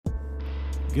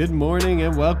Good morning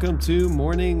and welcome to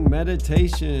Morning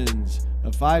Meditations,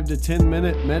 a 5 to 10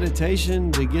 minute meditation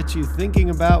to get you thinking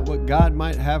about what God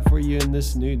might have for you in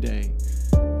this new day.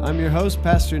 I'm your host,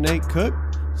 Pastor Nate Cook,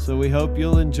 so we hope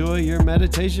you'll enjoy your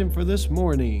meditation for this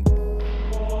morning.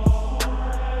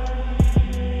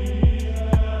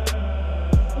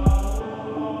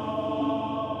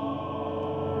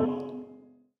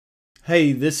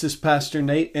 Hey, this is Pastor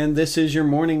Nate, and this is your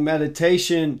morning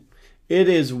meditation. It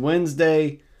is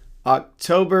Wednesday,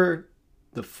 October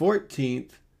the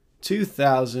 14th,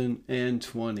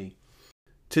 2020.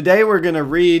 Today we're going to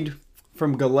read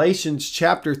from Galatians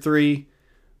chapter 3,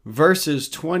 verses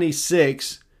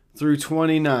 26 through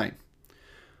 29.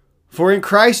 For in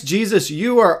Christ Jesus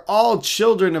you are all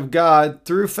children of God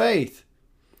through faith.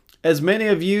 As many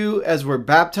of you as were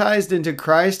baptized into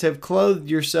Christ have clothed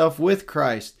yourself with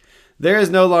Christ. There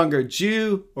is no longer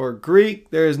Jew or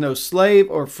Greek, there is no slave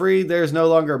or free, there is no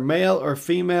longer male or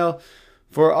female,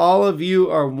 for all of you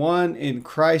are one in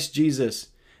Christ Jesus.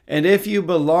 And if you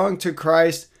belong to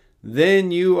Christ,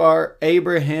 then you are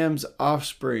Abraham's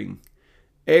offspring,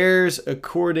 heirs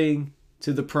according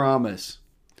to the promise.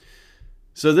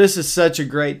 So this is such a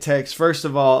great text. First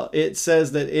of all, it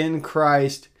says that in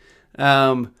Christ,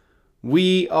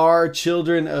 we are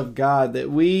children of God,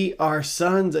 that we are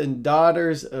sons and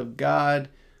daughters of God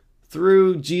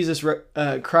through Jesus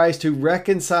Christ, who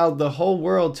reconciled the whole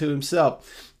world to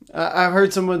himself. I've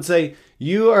heard someone say,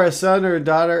 you are a son or a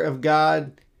daughter of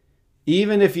God,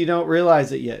 even if you don't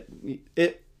realize it yet.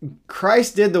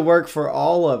 Christ did the work for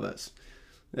all of us.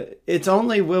 It's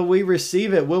only will we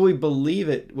receive it, will we believe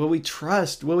it, will we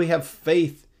trust, will we have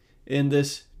faith in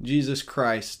this Jesus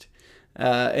Christ.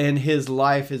 And his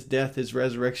life, his death, his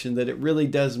resurrection, that it really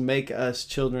does make us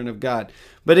children of God.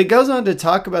 But it goes on to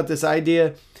talk about this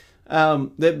idea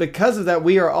that because of that,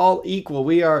 we are all equal.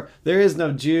 There is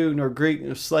no Jew, nor Greek,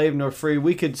 nor slave, nor free.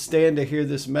 We could stand to hear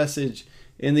this message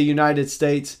in the United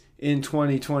States in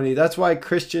 2020. That's why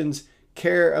Christians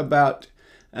care about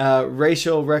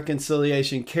racial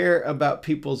reconciliation, care about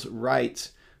people's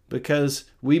rights, because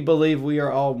we believe we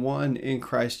are all one in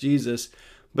Christ Jesus.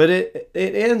 But it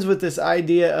ends with this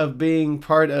idea of being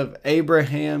part of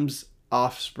Abraham's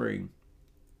offspring.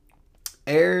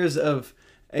 Heirs of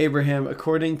Abraham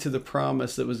according to the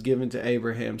promise that was given to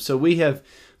Abraham. So we have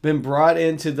been brought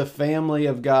into the family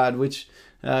of God, which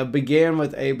began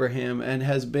with Abraham and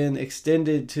has been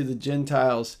extended to the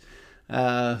Gentiles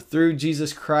through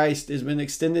Jesus Christ, has been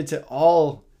extended to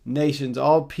all nations,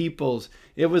 all peoples.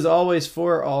 It was always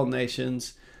for all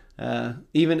nations.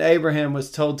 Even Abraham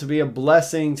was told to be a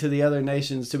blessing to the other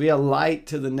nations, to be a light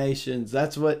to the nations.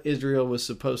 That's what Israel was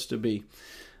supposed to be.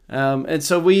 And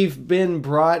so we've been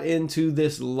brought into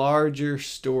this larger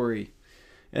story.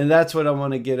 And that's what I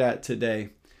want to get at today.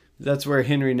 That's where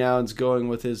Henry Nouwen's going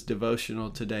with his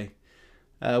devotional today.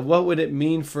 What would it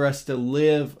mean for us to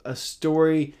live a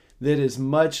story that is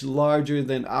much larger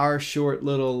than our short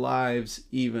little lives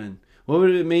even? What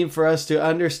would it mean for us to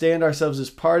understand ourselves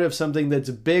as part of something that's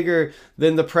bigger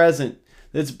than the present,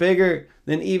 that's bigger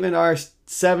than even our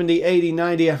 70, 80,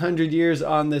 90, 100 years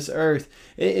on this earth?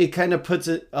 It kind of puts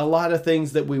a lot of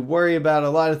things that we worry about, a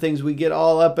lot of things we get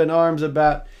all up in arms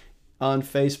about on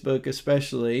Facebook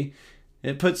especially.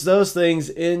 It puts those things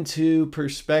into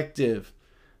perspective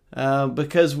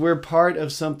because we're part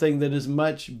of something that is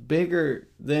much bigger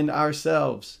than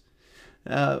ourselves.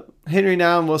 Henry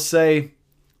Nouwen will say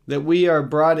that we are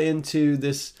brought into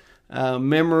this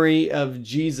memory of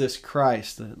Jesus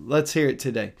Christ. Let's hear it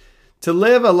today. To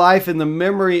live a life in the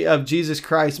memory of Jesus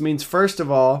Christ means, first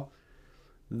of all,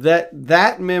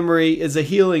 that memory is a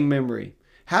healing memory.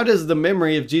 How does the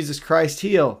memory of Jesus Christ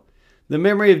heal? The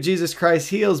memory of Jesus Christ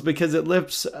heals because it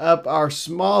lifts up our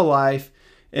small life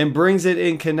and brings it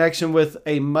in connection with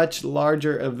a much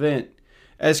larger event.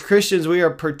 As Christians, we are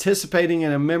participating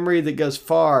in a memory that goes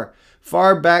far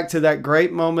back to that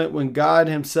great moment when God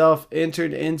himself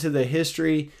entered into the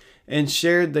history and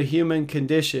shared the human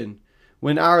condition.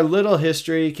 When our little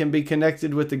history can be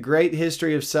connected with the great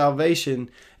history of salvation,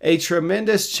 a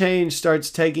tremendous change starts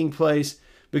taking place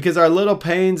because our little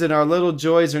pains and our little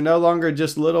joys are no longer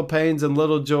just little pains and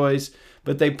little joys,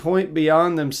 but they point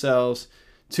beyond themselves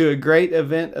to a great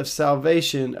event of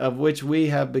salvation of which we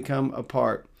have become a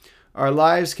part. Our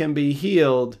lives can be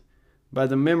healed by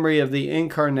the memory of the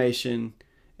incarnation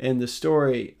and the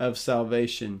story of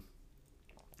salvation.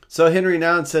 So Henry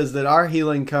Nouwen says that our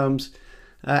healing comes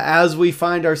as we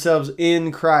find ourselves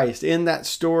in Christ, in that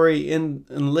story, in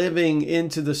living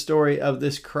into the story of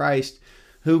this Christ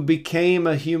who became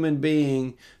a human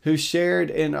being, who shared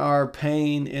in our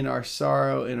pain, in our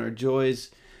sorrow, in our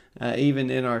joys, even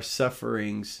in our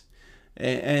sufferings.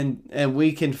 and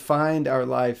we can find our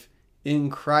life in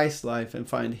Christ's life and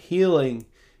find healing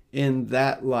in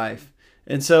that life.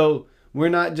 And so we're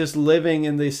not just living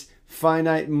in these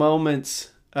finite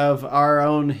moments of our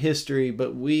own history,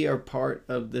 but we are part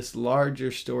of this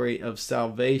larger story of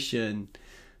salvation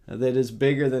that is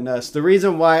bigger than us. The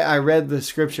reason why I read the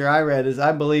scripture I read is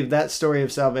I believe that story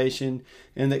of salvation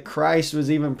and that Christ was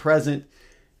even present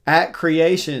at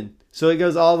creation. So it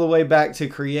goes all the way back to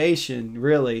creation,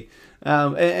 really.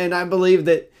 And I believe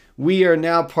that we are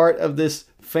now part of this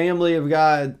family of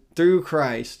God through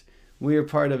Christ. We are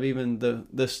part of even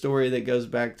the story that goes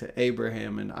back to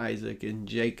Abraham and Isaac and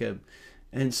Jacob.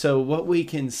 And so what we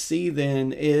can see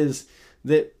then is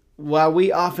that while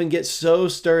we often get so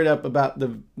stirred up about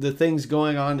the things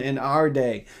going on in our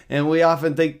day, and we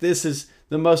often think this is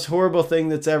the most horrible thing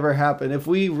that's ever happened, if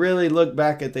we really look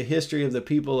back at the history of the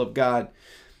people of God,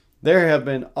 there have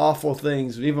been awful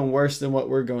things, even worse than what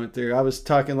we're going through. I was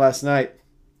talking last night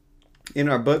in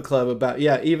our book club about,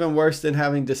 even worse than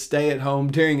having to stay at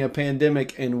home during a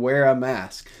pandemic and wear a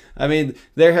mask. I mean,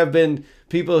 there have been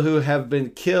people who have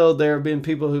been killed. There have been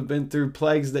people who've been through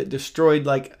plagues that destroyed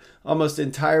like almost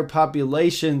entire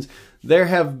populations. There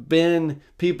have been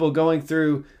people going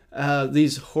through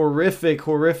these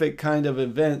horrific kind of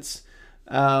events,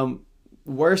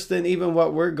 worse than even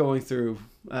what we're going through.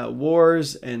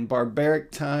 Wars and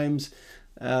barbaric times.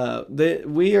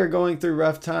 We are going through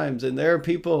rough times, and there are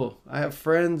people, I have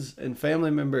friends and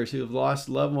family members who have lost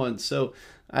loved ones. So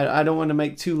I don't want to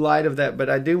make too light of that, but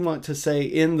I do want to say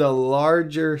in the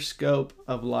larger scope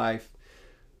of life,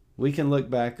 we can look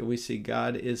back and we see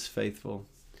God is faithful.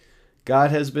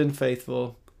 God has been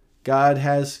faithful. God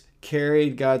has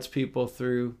carried God's people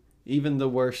through even the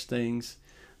worst things.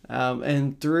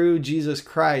 And through Jesus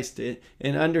Christ,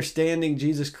 in understanding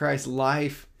Jesus Christ's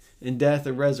life and death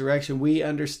and resurrection, we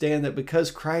understand that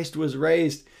because Christ was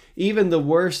raised, even the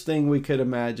worst thing we could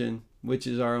imagine, which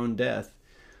is our own death,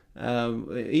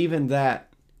 even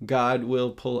that God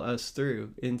will pull us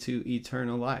through into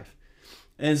eternal life.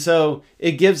 And so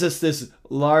it gives us this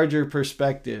larger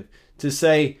perspective to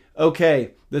say,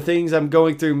 okay, the things I'm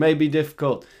going through may be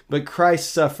difficult, but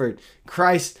Christ suffered.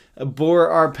 Christ bore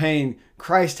our pain.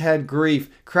 Christ had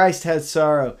grief. Christ had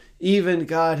sorrow. Even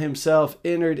God himself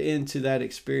entered into that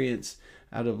experience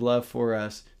out of love for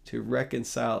us to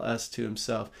reconcile us to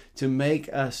himself, to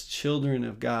make us children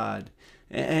of God,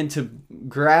 and to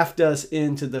graft us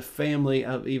into the family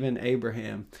of even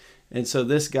Abraham. And so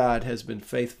this God has been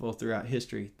faithful throughout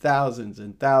history, thousands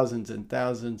and thousands and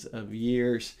thousands of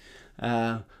years.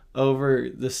 Over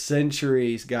the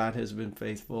centuries, God has been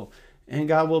faithful. And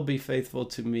God will be faithful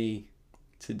to me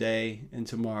today and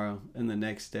tomorrow and the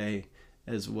next day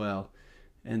as well.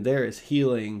 And there is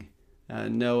healing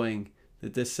knowing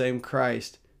that this same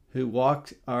Christ who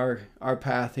walked our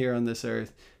path here on this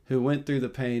earth, who went through the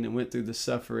pain and went through the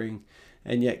suffering,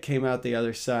 and yet came out the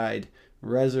other side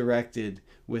resurrected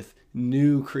with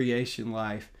new creation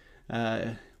life,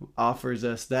 offers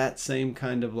us that same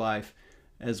kind of life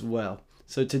as well.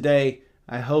 So today,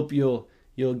 I hope you'll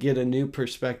get a new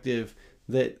perspective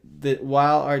that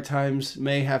while our times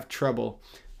may have trouble,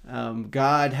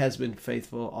 God has been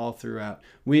faithful all throughout.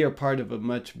 We are part of a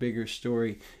much bigger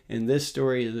story, and this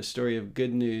story is a story of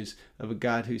good news of a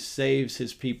God who saves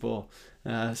his people,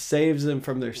 saves them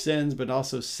from their sins, but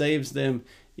also saves them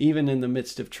even in the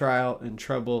midst of trial and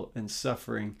trouble and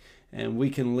suffering. And we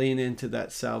can lean into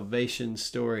that salvation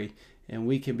story, and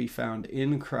we can be found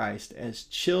in Christ as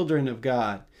children of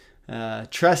God,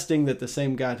 trusting that the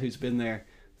same God who's been there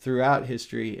throughout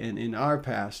history and in our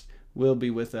past will be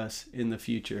with us in the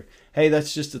future. Hey,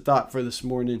 that's just a thought for this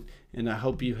morning, and I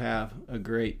hope you have a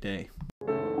great day.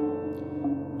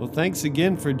 Well, thanks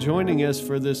again for joining us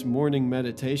for this morning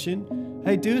meditation.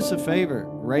 Hey, do us a favor,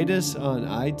 rate us on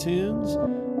iTunes,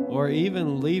 or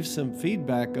even leave some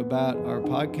feedback about our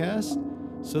podcast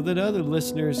so that other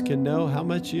listeners can know how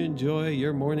much you enjoy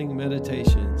your morning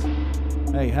meditations.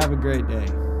 Hey, have a great day.